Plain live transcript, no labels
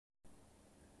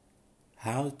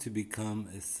How to become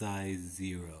a size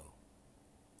 0?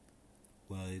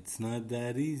 Well, it's not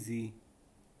that easy.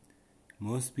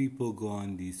 Most people go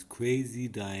on these crazy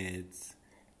diets.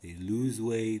 They lose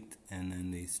weight and then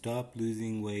they stop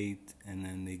losing weight and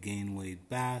then they gain weight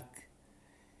back.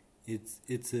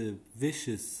 It's a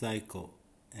vicious cycle,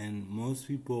 and most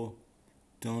people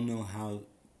don't know how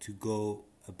to go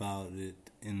about it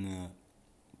in a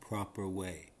proper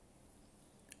way.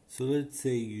 So let's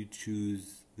say you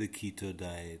choose the keto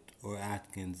diet or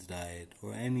Atkins diet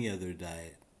or any other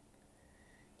diet.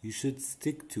 You should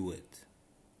stick to it.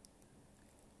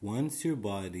 Once your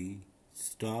body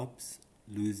stops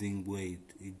losing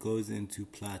weight, it goes into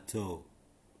plateau.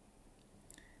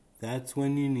 That's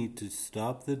when you need to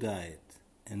stop the diet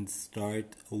and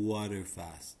start a water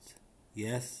fast.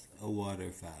 Yes, a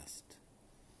water fast.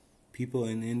 People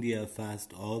in India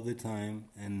fast all the time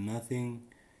and nothing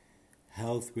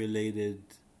health-related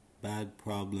bad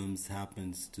problems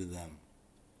happens to them.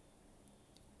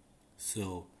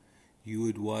 So, you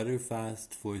would water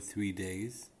fast for 3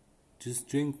 days. Just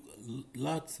drink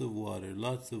lots of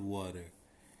water.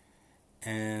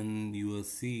 And you will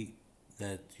see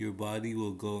that your body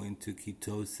will go into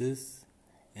ketosis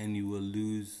and you will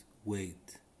lose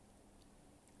weight.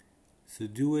 So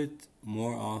do it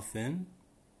more often.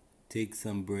 Take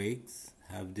some breaks.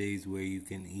 Have days where you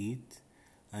can eat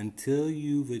until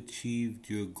you've achieved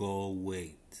your goal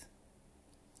weight.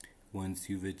 Once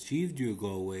you've achieved your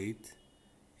goal weight,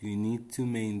 you need to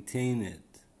maintain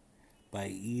it by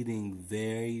eating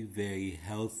very, very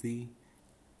healthy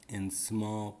in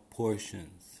small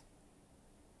portions.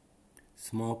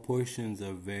 Small portions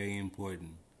are very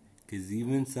important because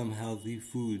even some healthy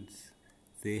foods,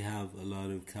 they have a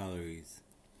lot of calories.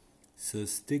 So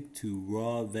stick to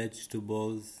raw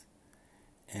vegetables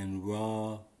and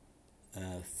raw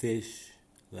fish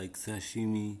like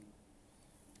sashimi.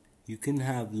 You can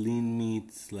have lean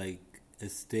meats like a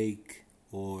steak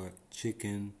or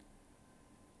chicken.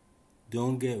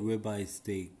 Don't get ribeye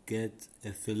steak. Get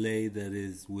a fillet that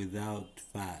is without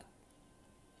fat.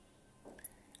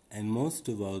 And most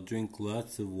of all, drink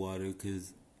lots of water,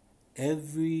 because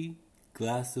every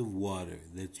glass of water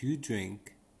that you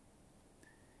drink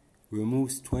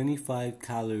removes 25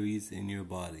 calories in your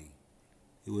body.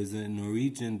 It was a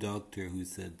Norwegian doctor who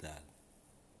said that.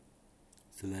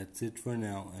 So that's it for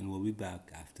now, and we'll be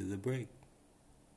back after the break.